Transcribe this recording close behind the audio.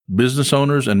Business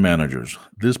owners and managers,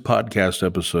 this podcast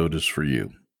episode is for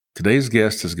you. Today's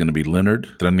guest is going to be Leonard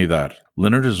Trinidad.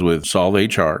 Leonard is with Solve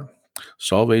HR.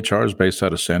 Solve HR is based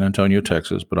out of San Antonio,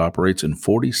 Texas, but operates in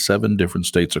 47 different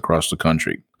states across the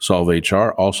country. Solve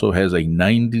HR also has a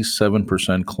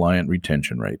 97% client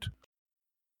retention rate.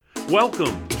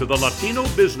 Welcome to the Latino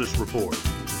Business Report.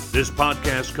 This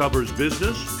podcast covers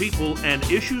business, people, and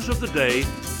issues of the day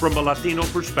from a Latino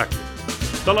perspective.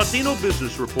 The Latino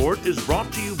Business Report is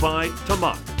brought to you by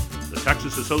TAMAC, the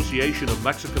Texas Association of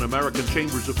Mexican American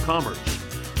Chambers of Commerce.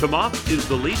 TAMAC is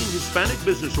the leading Hispanic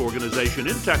business organization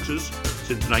in Texas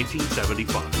since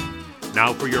 1975.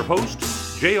 Now for your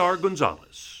host, J.R.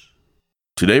 Gonzalez.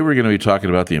 Today we're going to be talking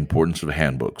about the importance of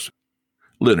handbooks.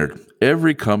 Leonard,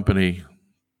 every company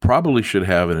probably should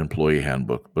have an employee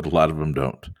handbook, but a lot of them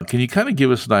don't. Can you kind of give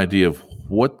us an idea of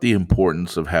what the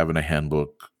importance of having a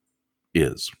handbook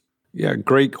is? Yeah,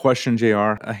 great question,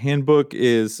 JR. A handbook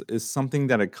is something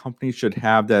that a company should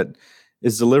have that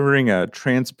is delivering a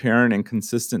transparent and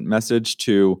consistent message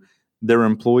to their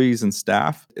employees and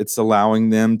staff. It's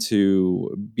allowing them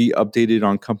to be updated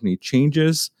on company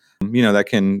changes. That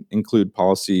can include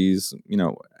policies,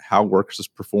 how work is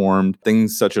performed,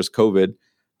 things such as COVID,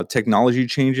 technology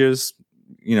changes,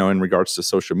 in regards to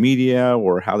social media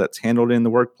or how that's handled in the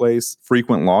workplace,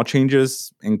 frequent law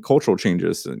changes and cultural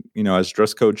changes, as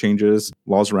dress code changes,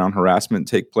 laws around harassment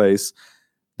take place,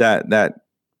 that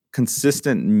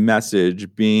consistent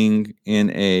message being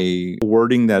in a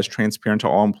wording that is transparent to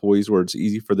all employees where it's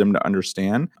easy for them to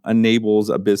understand enables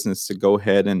a business to go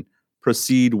ahead and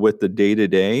proceed with the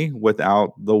day-to-day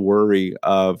without the worry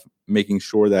of making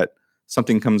sure that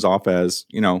something comes off as,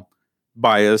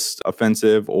 biased,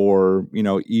 offensive, or,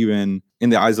 even in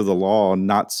the eyes of the law,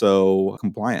 not so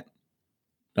compliant.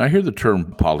 I hear the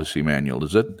term policy manual.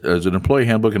 Is an employee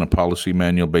handbook and a policy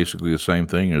manual basically the same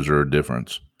thing, or is there a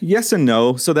difference? Yes and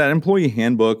no. So that employee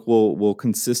handbook will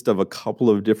consist of a couple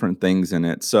of different things in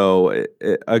it. So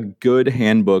a good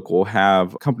handbook will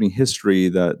have company history,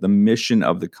 the mission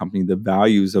of the company, the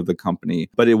values of the company,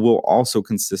 but it will also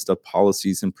consist of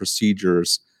policies and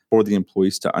procedures for the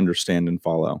employees to understand and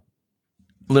follow.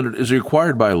 Leonard, is it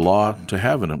required by law to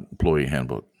have an employee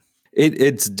handbook?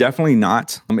 It's definitely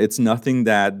not. It's nothing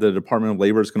that the Department of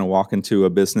Labor is going to walk into a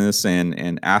business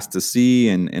and ask to see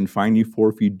and fine you for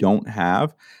if you don't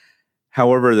have.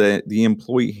 However, the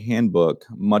employee handbook,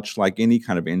 much like any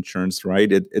kind of insurance,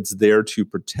 right? It's there to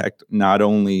protect not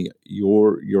only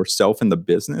yourself and the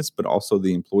business, but also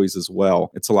the employees as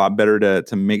well. It's a lot better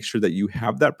to make sure that you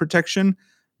have that protection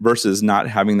versus not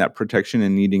having that protection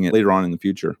and needing it later on in the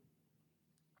future.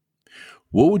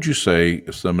 What would you say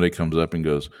if somebody comes up and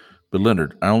goes, but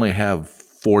Leonard, I only have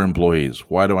 4 employees.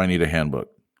 Why do I need a handbook?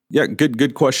 Yeah,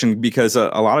 good question, because a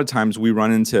lot of times we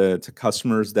run into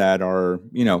customers that are,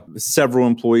 several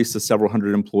employees to several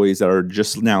hundred employees that are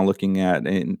just now looking at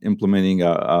and implementing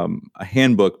a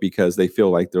handbook because they feel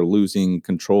like they're losing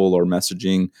control or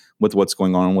messaging with what's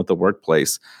going on with the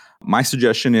workplace. My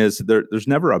suggestion is there's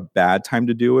never a bad time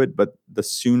to do it, but the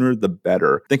sooner the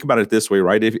better. Think about it this way,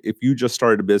 right? If you just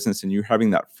started a business and you're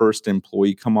having that first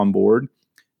employee come on board,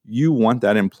 you want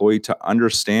that employee to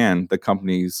understand the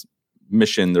company's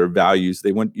mission, their values.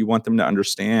 You want them to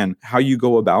understand how you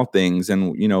go about things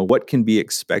and, what can be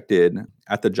expected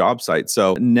at the job site.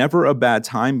 So never a bad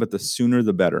time, but the sooner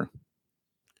the better.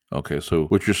 Okay, so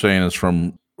what you're saying is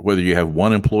from whether you have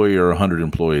 1 employee or 100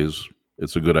 employees,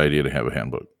 it's a good idea to have a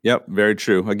handbook. Yep, very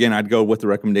true. Again, I'd go with the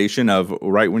recommendation of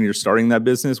right when you're starting that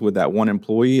business with that 1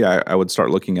 employee, I would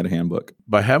start looking at a handbook.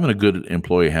 By having a good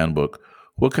employee handbook,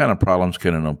 what kind of problems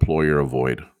can an employer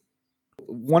avoid?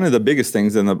 One of the biggest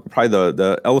things, and probably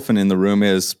the elephant in the room,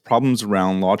 is problems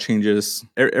around law changes.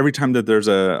 Every time that there's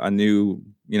a new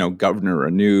governor,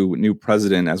 a new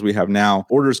president, as we have now,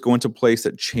 orders go into place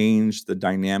that change the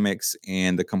dynamics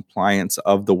and the compliance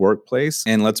of the workplace.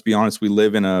 And let's be honest, we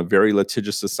live in a very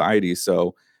litigious society.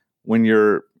 So when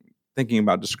you're thinking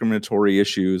about discriminatory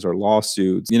issues or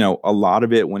lawsuits, a lot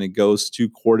of it, when it goes to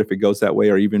court, if it goes that way,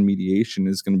 or even mediation,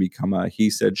 is going to become a he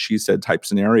said, she said type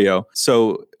scenario.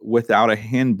 So without a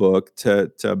handbook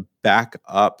to back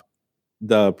up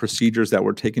the procedures that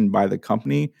were taken by the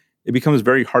company, it becomes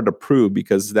very hard to prove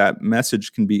because that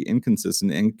message can be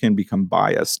inconsistent and can become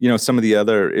biased. Some of the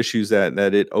other issues that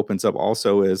it opens up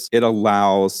also is it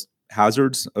allows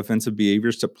hazards, offensive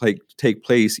behaviors to take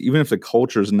place, even if the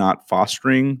culture is not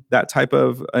fostering that type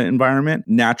of environment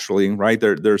naturally, right?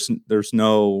 There's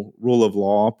no rule of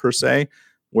law per se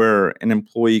where an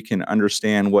employee can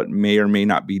understand what may or may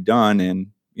not be done, and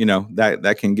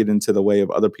that can get into the way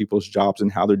of other people's jobs and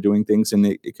how they're doing things, and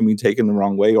it can be taken the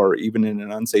wrong way or even in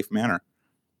an unsafe manner.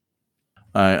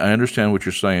 I understand what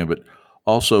you're saying, but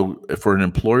also for an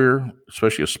employer,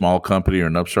 especially a small company or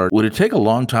an upstart, would it take a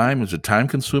long time? Is it time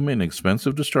consuming and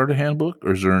expensive to start a handbook,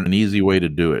 or is there an easy way to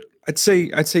do it? I'd say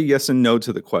yes and no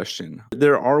to the question.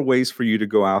 There are ways for you to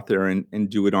go out there and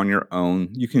do it on your own.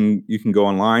 You can go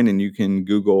online and you can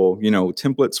Google,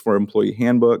 templates for employee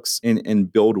handbooks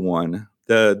and build one.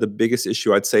 The biggest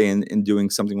issue I'd say in doing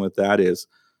something with that is,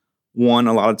 one,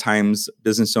 a lot of times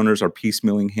business owners are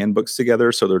piecemealing handbooks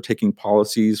together. So they're taking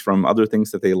policies from other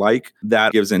things that they like.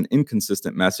 That gives an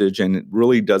inconsistent message, and it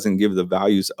really doesn't give the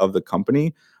values of the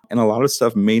company. And a lot of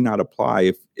stuff may not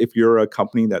apply. If you're a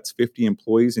company that's 50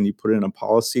 employees and you put in a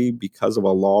policy because of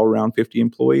a law around 50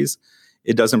 employees,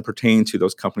 it doesn't pertain to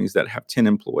those companies that have 10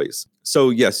 employees.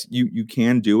 So yes, you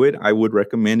can do it. I would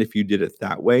recommend, if you did it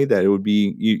that way, that it would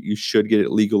be, you should get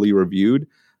it legally reviewed.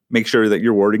 Make sure that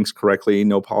your wording's correctly.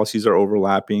 No policies are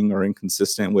overlapping or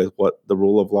inconsistent with what the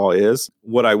rule of law is.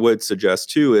 What I would suggest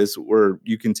too is, where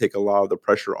you can take a lot of the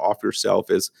pressure off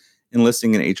yourself, is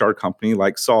enlisting an HR company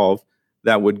like Solve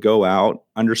that would go out,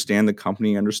 understand the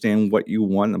company, understand what you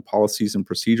want, and policies and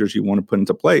procedures you want to put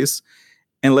into place,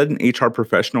 and let an HR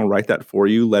professional write that for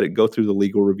you. Let it go through the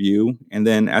legal review. And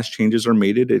then as changes are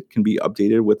made, it can be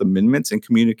updated with amendments and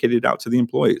communicated out to the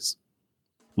employees.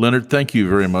 Leonard, thank you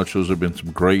very much. Those have been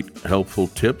some great, helpful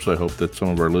tips. I hope that some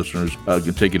of our listeners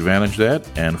can take advantage of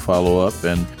that and follow up.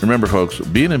 And remember, folks,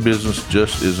 being in business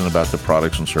just isn't about the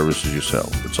products and services you sell.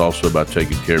 It's also about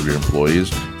taking care of your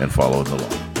employees and following the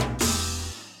law.